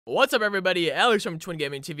What's up, everybody? Alex from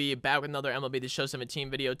TwinGamingTV back with another MLB The Show 17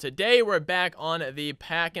 video. Today we're back on the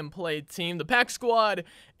pack and play team, the pack squad,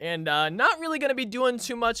 and not really going to be doing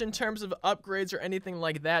too much in terms of upgrades or anything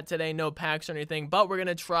like that today. No packs or anything, but we're going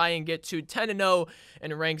to try and get to 10-0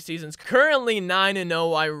 in ranked seasons. Currently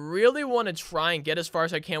 9-0. I really want to try and get as far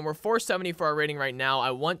as I can. We're 470 for our rating right now. I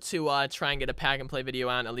want to try and get a pack and play video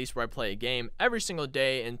on, at least where I play a game every single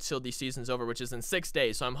day until the season's over, which is in 6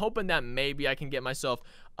 days. So I'm hoping that maybe I can get myself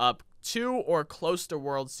up to or close to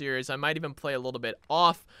World Series. I might even play a little bit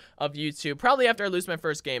off of YouTube, probably after I lose my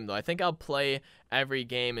first game, though. I think I'll play every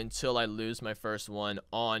game until I lose my first one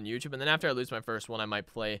on YouTube, and then after I lose my first one, I might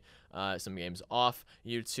play some games off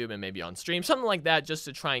YouTube and maybe on stream, something like that, just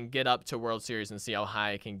to try and get up to World Series and see how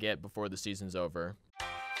high I can get before the season's over.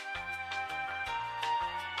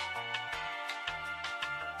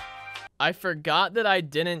 I forgot that I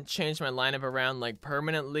didn't change my lineup around like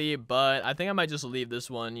permanently, but I think I might just leave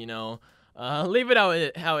this one, you know, leave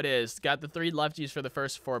it how it is. Got the 3 lefties for the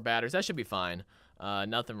first 4 batters. That should be fine.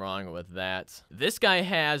 Nothing wrong with that. This guy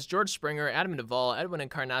has George Springer, Adam Duvall, Edwin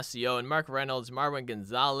Encarnacion, Mark Reynolds, Marwin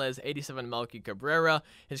Gonzalez, 87 Melky Cabrera,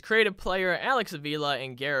 his creative player, Alex Avila,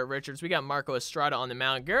 and Garrett Richards. We got Marco Estrada on the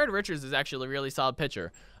mound. Garrett Richards is actually a really solid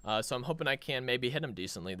pitcher. So I'm hoping I can maybe hit him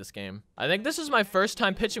decently this game. I think this is my first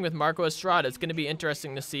time pitching with Marco Estrada. It's going to be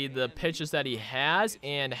interesting to see the pitches that he has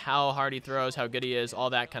and how hard he throws, how good he is, all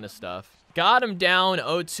that kind of stuff. Got him down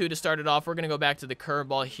 0-2 to start it off. We're going to go back to the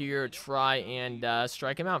curveball here, try and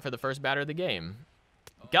strike him out for the first batter of the game.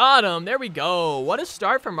 Got him. There we go. What a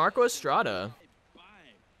start for Marco Estrada.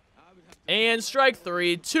 And strike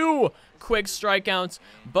 3. 2 quick strikeouts.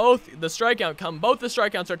 Both the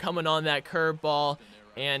strikeouts are coming on that curveball.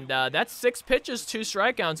 And that's 6 pitches, 2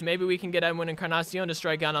 strikeouts. Maybe we can get Edwin Encarnacion to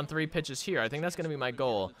strike out on 3 pitches here. I think that's going to be my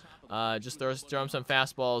goal. Just throw him some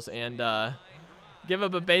fastballs and give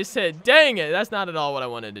up a base hit. Dang it, that's not at all what I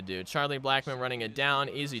wanted to do. Charlie Blackmon running it down.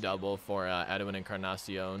 Easy double for Edwin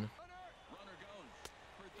Encarnacion.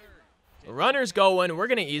 Runner's going. We're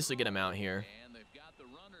going to easily get him out here.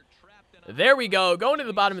 There we go. Going to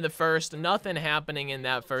the bottom of the first. Nothing happening in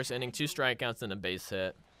that first inning. 2 strikeouts and a base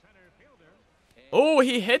hit. Oh,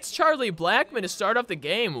 he hits Charlie Blackmon to start off the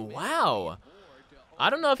game. Wow. I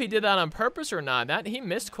don't know if he did that on purpose or not. He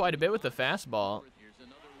missed quite a bit with the fastball.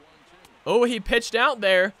 Oh, he pitched out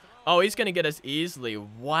there. Oh, he's going to get us easily.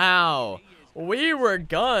 Wow. We were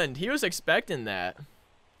gunned. He was expecting that.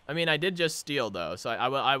 I mean, I did just steal, though. So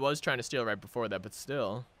I was trying to steal right before that, but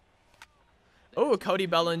still. Oh, Cody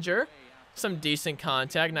Bellinger. Some decent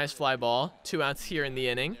contact. Nice fly ball. 2 outs here in the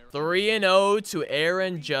inning. 3-0 to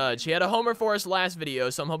Aaron Judge. He had a homer for us last video,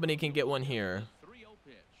 so I'm hoping he can get one here.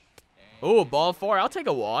 Oh, ball 4. I'll take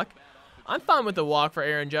a walk. I'm fine with the walk for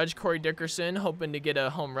Aaron Judge. Corey Dickerson hoping to get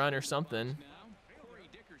a home run or something.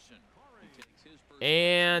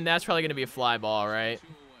 And that's probably going to be a fly ball, right?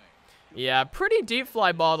 Yeah, pretty deep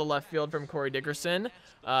fly ball to left field from Corey Dickerson.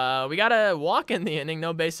 We got a walk in the inning.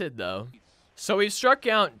 No base hit, though. So we've struck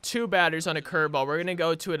out 2 batters on a curveball. We're going to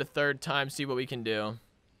go to it a 3rd time, see what we can do.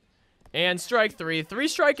 And strike 3. 3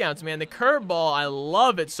 strikeouts, man. The curveball, I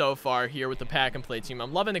love it so far here with the pack and play team.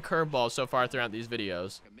 I'm loving the curveball so far throughout these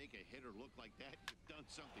videos.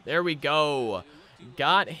 There we go.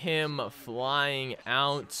 Got him flying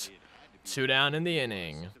out. 2 down in the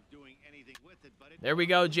inning. There we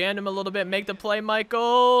go. Jammed him a little bit. Make the play,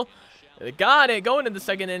 Michael. Got it. Going to the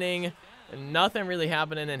 2nd inning. Nothing really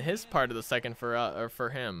happening in his part of the second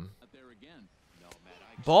for him.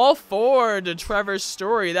 Ball 4 to Trevor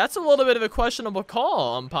Story. That's a little bit of a questionable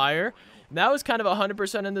call, umpire. That was kind of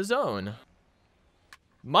 100% in the zone.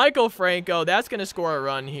 Michael Franco, that's going to score a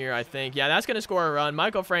run here, I think. Yeah, that's going to score a run.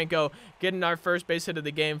 Michael Franco getting our first base hit of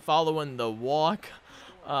the game following the walk.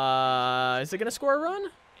 Is it going to score a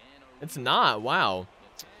run? It's not. Wow.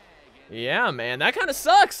 Yeah, man, that kind of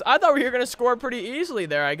sucks. I thought we were going to score pretty easily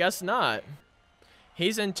there. I guess not.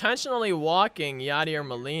 He's intentionally walking Yadier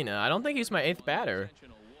Molina. I don't think he's my 8th batter.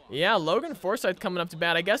 Yeah, Logan Forsythe coming up to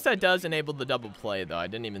bat. I guess that does enable the double play, though. I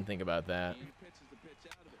didn't even think about that.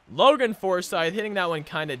 Logan Forsythe hitting that one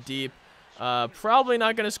kind of deep. Probably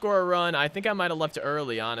not going to score a run. I think I might have left it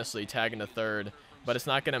early, honestly, tagging to 3rd. But it's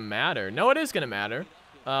not going to matter. No, it is going to matter.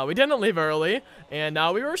 We didn't leave early, and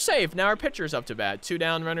we were safe. Now our pitcher's up to bat. 2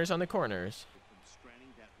 down runners on the corners.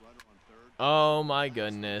 Oh, my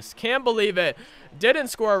goodness. Can't believe it. Didn't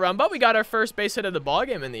score a run, but we got our first base hit of the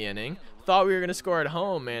ballgame in the inning. Thought we were going to score at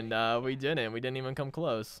home, and we didn't. We didn't even come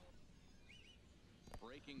close.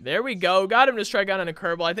 There we go. Got him to strike out on a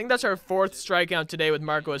curveball. I think that's our 4th strikeout today with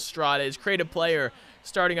Marco Estrada. His creative player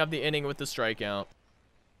starting off the inning with the strikeout.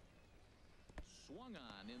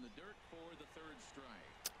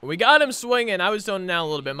 We got him swinging. I was zoning out a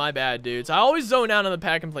little bit. My bad, dudes. I always zone out on the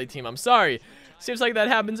pack and play team. I'm sorry. Seems like that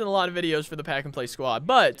happens in a lot of videos for the pack and play squad.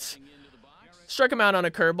 But struck him out on a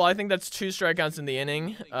curveball. I think that's 2 strikeouts in the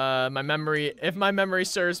inning. If my memory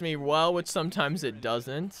serves me well, which sometimes it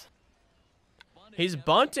doesn't. He's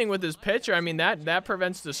bunting with his pitcher. I mean, that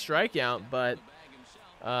prevents the strikeout, but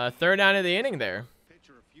 3rd down of the inning there.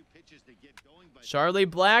 Charlie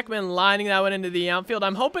Blackmon lining that one into the outfield.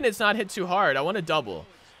 I'm hoping it's not hit too hard. I want a double.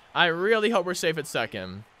 I really hope we're safe at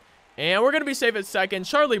second. And we're going to be safe at second.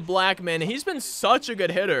 Charlie Blackmon, he's been such a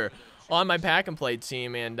good hitter on my pack and play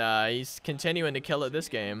team, and he's continuing to kill it this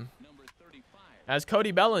game. As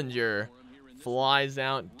Cody Bellinger flies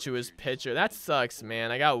out to his pitcher. That sucks,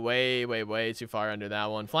 man. I got way, way, way too far under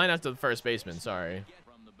that one. Flying out to the first baseman, sorry.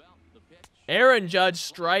 Aaron Judge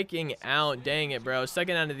striking out. Dang it, bro.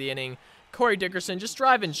 2nd out of the inning. Corey Dickerson just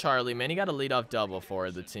driving Charlie, man. He got a leadoff double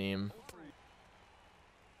for the team.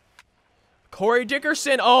 Corey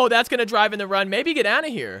Dickerson. Oh, that's going to drive in the run. Maybe get out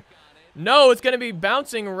of here. No, it's going to be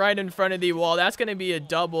bouncing right in front of the wall. That's going to be a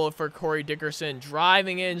double for Corey Dickerson.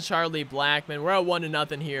 Driving in Charlie Blackmon. We're at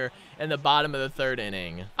 1-0 here in the bottom of the 3rd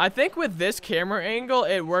inning. I think with this camera angle,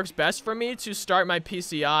 it works best for me to start my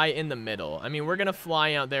PCI in the middle. I mean, we're going to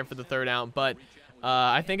fly out there for the 3rd out, but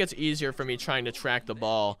I think it's easier for me trying to track the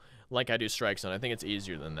ball like I do strike zone. I think it's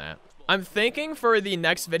easier than that. I'm thinking for the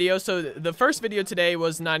next video, so the first video today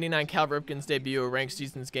was 99 Cal Ripken's debut, a ranked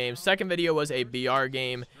seasons game. Second video was a BR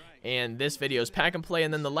game, and this video is pack and play.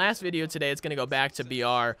 And then the last video today, it's going to go back to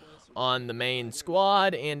BR on the main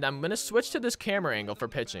squad, and I'm going to switch to this camera angle for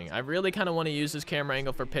pitching. I really kind of want to use this camera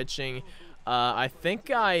angle for pitching. I think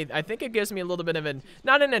it gives me a little bit of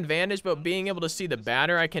not an advantage, but being able to see the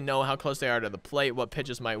batter, I can know how close they are to the plate, what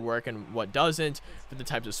pitches might work and what doesn't, for the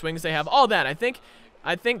types of swings they have, all that. I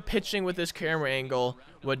think pitching with this camera angle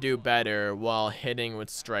would do better while hitting with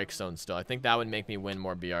strike zone still. I think that would make me win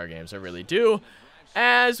more BR games. I really do.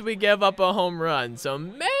 As we give up a home run. So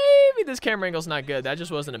maybe this camera angle's not good. That just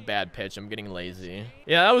wasn't a bad pitch. I'm getting lazy.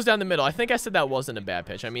 Yeah, that was down the middle. I think I said that wasn't a bad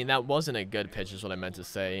pitch. I mean, that wasn't a good pitch is what I meant to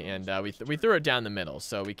say. And we threw it down the middle.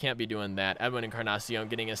 So we can't be doing that. Edwin Encarnacion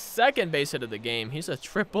getting a 2nd base hit of the game. He's a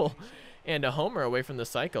triple and a homer away from the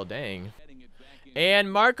cycle. Dang.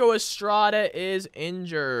 And Marco Estrada is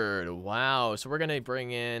injured. Wow. So we're going to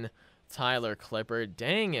bring in Tyler Clippard.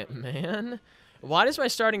 Dang it, man. Why does my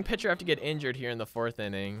starting pitcher have to get injured here in the 4th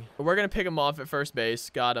inning? We're going to pick him off at first base.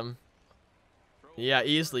 Got him. Yeah,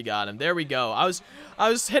 easily got him. There we go. I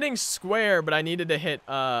was hitting square, but I needed to hit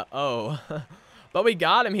O. But we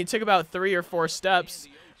got him. He took about 3 or 4 steps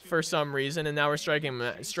for some reason, and now we're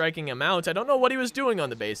striking him out. I don't know what he was doing on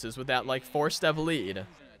the bases with that, like, 4-step lead.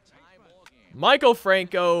 Michael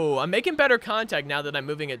Franco. I'm making better contact now that I'm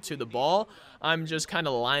moving it to the ball. I'm just kind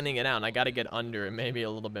of lining it out. I got to get under it maybe a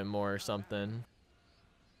little bit more or something.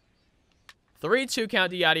 3-2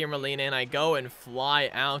 count to Yadier Molina, and I go and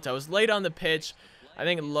fly out. I was late on the pitch. I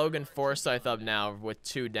think Logan Forsythe up now with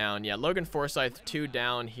 2 down. Yeah, Logan Forsythe 2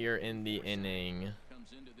 down here in the inning.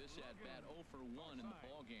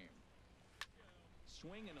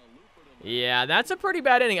 Yeah, that's a pretty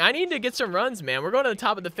bad inning. I need to get some runs, man. We're going to the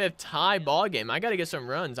top of the 5th tie ball game. I got to get some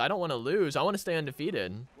runs. I don't want to lose. I want to stay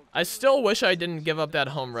undefeated. I still wish I didn't give up that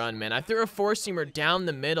home run, man. I threw a 4-seamer down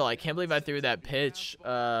the middle. I can't believe I threw that pitch.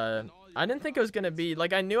 I didn't think it was going to be,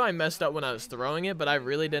 like, I knew I messed up when I was throwing it, but I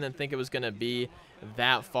really didn't think it was going to be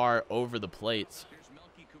that far over the plate.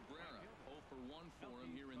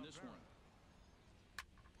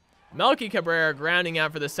 Melky Cabrera grounding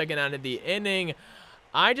out for the 2nd out of the inning.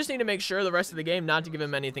 I just need to make sure the rest of the game not to give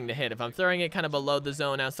him anything to hit. If I'm throwing it kind of below the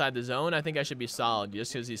zone, outside the zone, I think I should be solid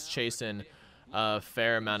just because he's chasing a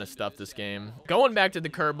fair amount of stuff this game. Going back to the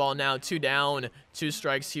curveball now, 2 down, 2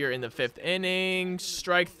 strikes here in the 5th inning.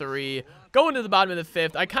 Strike 3. Going to the bottom of the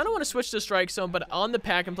 5th. I kind of want to switch to strike zone, but on the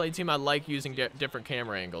pack and play team, I like using different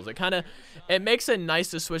camera angles. It makes it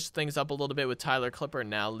nice to switch things up a little bit with Tyler Clippard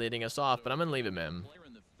now leading us off, but I'm going to leave him in.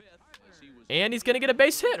 And he's going to get a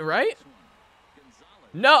base hit, right?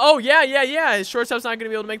 No, oh, yeah. His shortstop's not going to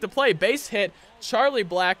be able to make the play. Base hit. Charlie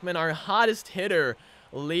Blackmon, our hottest hitter,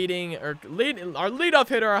 our leadoff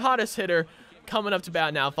hitter, our hottest hitter, coming up to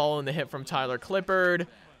bat now, following the hit from Tyler Clippard.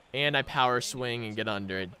 And I power swing and get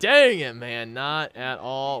under it. Dang it, man. Not at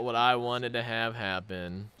all what I wanted to have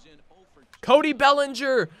happen. Cody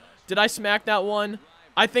Bellinger. Did I smack that one?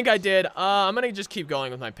 I think I did. I'm going to just keep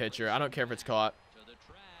going with my pitcher. I don't care if it's caught.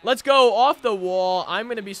 Let's go off the wall. I'm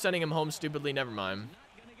going to be sending him home stupidly. Never mind.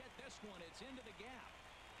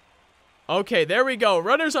 Okay, there we go.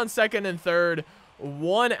 Runners on 2nd and 3rd.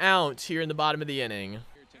 1 out here in the bottom of the inning.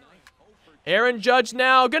 Aaron Judge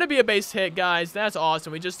now. Going to be a base hit, guys. That's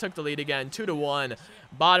awesome. We just took the lead again. 2-1.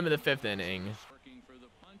 Bottom of the 5th inning.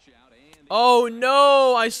 Oh,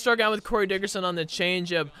 no. I struck out with Corey Dickerson on the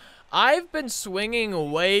changeup. I've been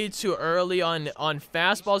swinging way too early on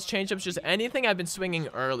fastballs, changeups, just anything. I've been swinging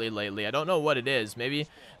early lately. I don't know what it is. Maybe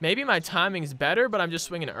my timing's better, but I'm just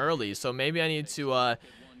swinging early. So maybe I need to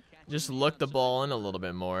just look the ball in a little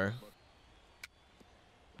bit more.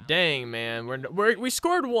 Dang, man. We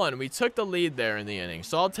scored 1. We took the lead there in the inning,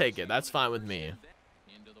 so I'll take it. That's fine with me.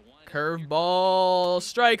 Curveball,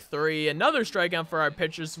 strike 3. Another strikeout for our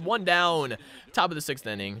pitchers. 1 down. Top of the 6th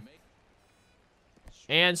inning.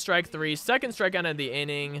 And strike 3. Second strikeout of the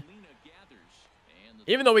inning.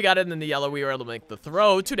 Even though we got it in the yellow, we were able to make the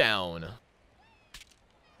throw. 2 down.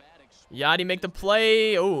 Yachty make the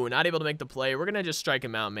play. Oh, not able to make the play. We're going to just strike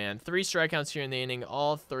him out, man. 3 strikeouts here in the inning.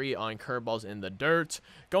 All 3 on curveballs in the dirt.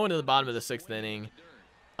 Going to the bottom of the 6th inning.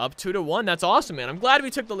 Up 2-1. That's awesome, man. I'm glad we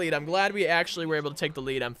took the lead. I'm glad we actually were able to take the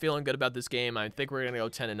lead. I'm feeling good about this game. I think we're going to go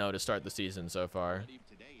 10-0 to start the season so far.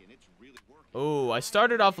 Oh, I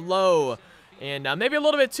started off low. And maybe a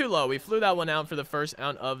little bit too low. We flew that one out for the first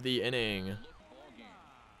out of the inning.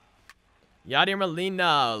 Yadier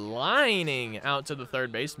Molina lining out to the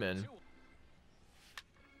 3rd baseman.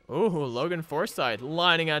 Ooh, Logan Forsythe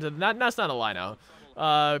lining out to that's not a line out.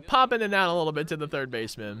 Popping it down a little bit to the 3rd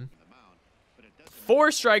baseman. 4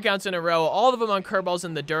 strikeouts in a row, all of them on curveballs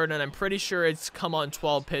in the dirt, and I'm pretty sure it's come on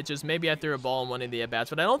 12 pitches. Maybe I threw a ball in one of the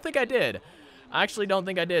at-bats, but I don't think I did. I actually don't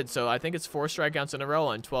think I did, so I think it's 4 strikeouts in a row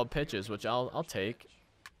on 12 pitches, which I'll take.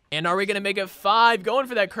 And are we going to make it 5? Going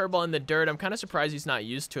for that curveball in the dirt. I'm kind of surprised he's not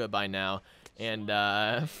used to it by now. And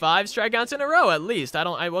 5 strikeouts in a row at least.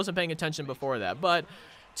 I wasn't paying attention before that, but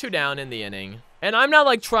 2 down in the inning. And I'm not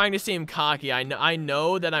like trying to seem cocky. I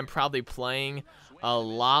know that I'm probably playing a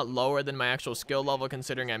lot lower than my actual skill level,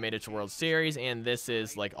 considering I made it to World Series, and this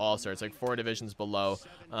is like All-Star. It's like 4 divisions below.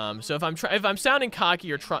 So if I'm sounding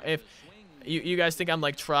cocky or if you guys think I'm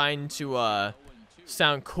like trying to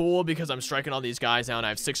sound cool because I'm striking all these guys out and I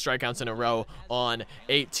have 6 strikeouts in a row on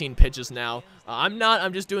 18 pitches now, I'm not.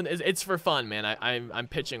 I'm just doing it's for fun, man. I'm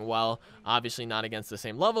pitching well, obviously not against the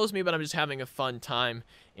same level as me, but I'm just having a fun time,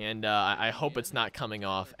 and I hope it's not coming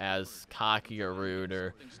off as cocky or rude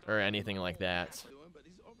or anything like that.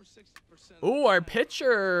 Ooh, our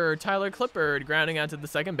pitcher, Tyler Clippard, grounding out to the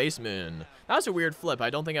 2nd baseman. That was a weird flip. I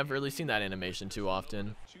don't think I've really seen that animation too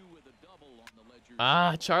often.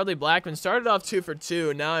 Charlie Blackmon started off 2 for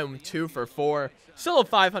 2. Now I'm 2 for 4. Still a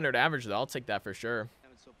 500 average, though. I'll take that for sure.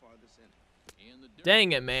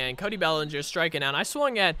 Dang it, man. Cody Bellinger striking out. I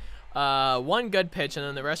swung at 1 good pitch, and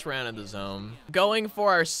then the rest ran in the zone. Going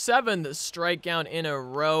for our 7th strikeout in a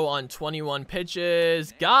row on 21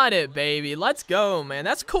 pitches. Got it, baby. Let's go, man.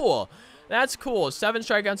 That's cool. That's cool. 7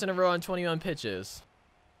 strikeouts in a row on 21 pitches.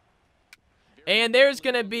 And there's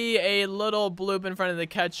going to be a little bloop in front of the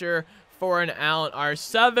catcher for an out. Our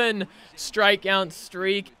 7 strikeout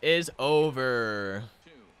streak is over.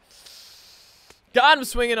 Got him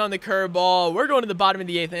swinging on the curveball. We're going to the bottom of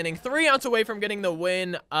the 8th inning. 3 outs away from getting the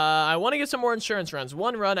win. I want to get some more insurance runs.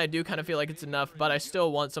 1 run, I do kind of feel like it's enough, but I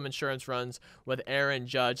still want some insurance runs with Aaron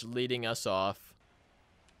Judge leading us off.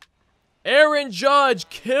 Aaron Judge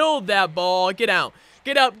killed that ball. Get out.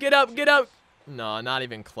 Get up, get up, get up. No, not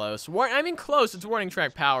even close. I mean, close. It's warning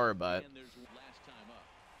track power, but...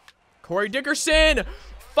 Corey Dickerson.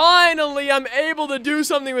 Finally, I'm able to do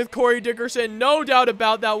something with Corey Dickerson. No doubt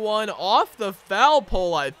about that one. Off the foul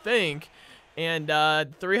pole, I think. And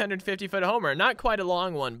 350-foot homer. Not quite a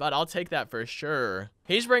long one, but I'll take that for sure.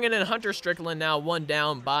 He's bringing in Hunter Strickland now. 1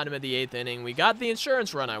 down, bottom of the 8th inning. We got the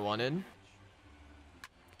insurance run I wanted.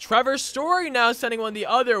 Trevor Story now sending one the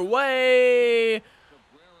other way.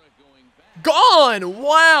 Gone!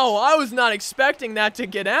 Wow, I was not expecting that to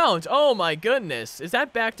get out. Oh my goodness. Is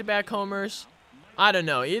that back-to-back homers? I don't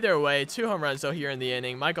know. Either way, 2 home runs though here in the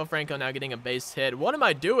inning. Michael Franco now getting a base hit. What am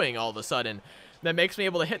I doing all of a sudden that makes me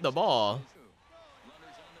able to hit the ball?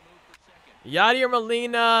 Yadier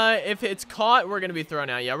Molina, if it's caught, we're going to be thrown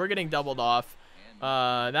out. Yeah, we're getting doubled off.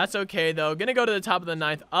 That's okay though. Going to go to the top of the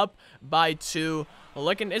 9th, up by 2.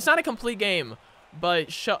 Looking, it's not a complete game.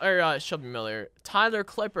 But Shelby Miller, Tyler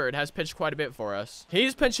Clippard has pitched quite a bit for us.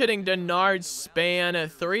 He's pinch hitting Denard Span,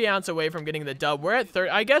 3 outs away from getting the dub. We're at 30.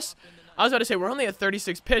 I guess I was about to say we're only at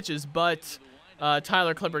 36 pitches, but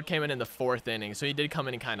Tyler Clippard came in the 4th inning, so he did come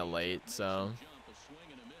in kind of late. So.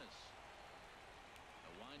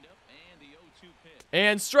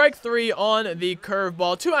 And strike 3 on the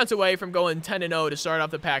curveball. 2 outs away from going 10-0 to start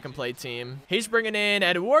off the pack and play team. He's bringing in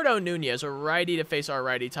Eduardo Nunez, a righty, to face our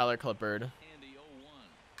righty Tyler Clippard.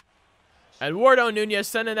 Eduardo Nunez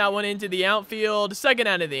sending that one into the outfield. Second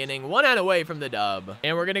out of the inning. 1 out away from the dub.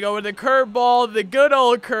 And we're going to go with the curveball. The good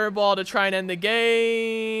old curveball to try and end the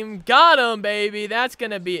game. Got him, baby. That's going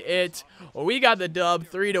to be it. We got the dub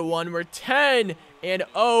 3-1. We're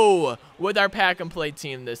 10-0 with our pack-and-play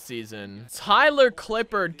team this season. Tyler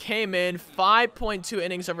Clippard came in. 5.2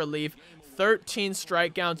 innings of relief. 13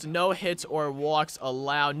 strikeouts, no hits or walks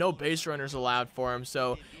allowed, no base runners allowed for him.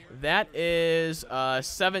 So that is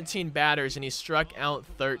 17 batters, and he struck out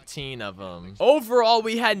 13 of them. Overall,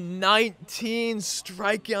 we had 19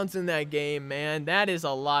 strikeouts in that game, man. That is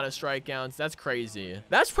a lot of strikeouts. That's crazy.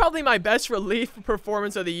 That's probably my best relief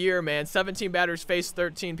performance of the year, man. 17 batters faced,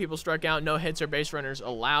 13 people struck out, no hits or base runners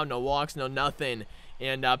allowed, no walks, no nothing.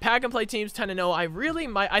 And pack-and-play teams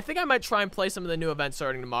 10-0. I think I might try and play some of the new events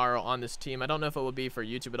starting tomorrow on this team. I don't know if it will be for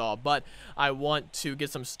YouTube at all, but I want to get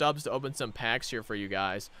some stubs to open some packs here for you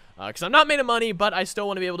guys. Because I'm not made of money, but I still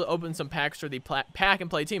want to be able to open some packs for the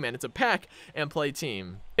pack-and-play team, and it's a pack-and-play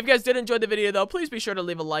team. If you guys did enjoy the video, though, please be sure to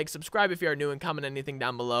leave a like, subscribe if you are new, and comment anything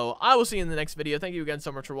down below. I will see you in the next video. Thank you again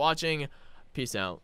so much for watching. Peace out.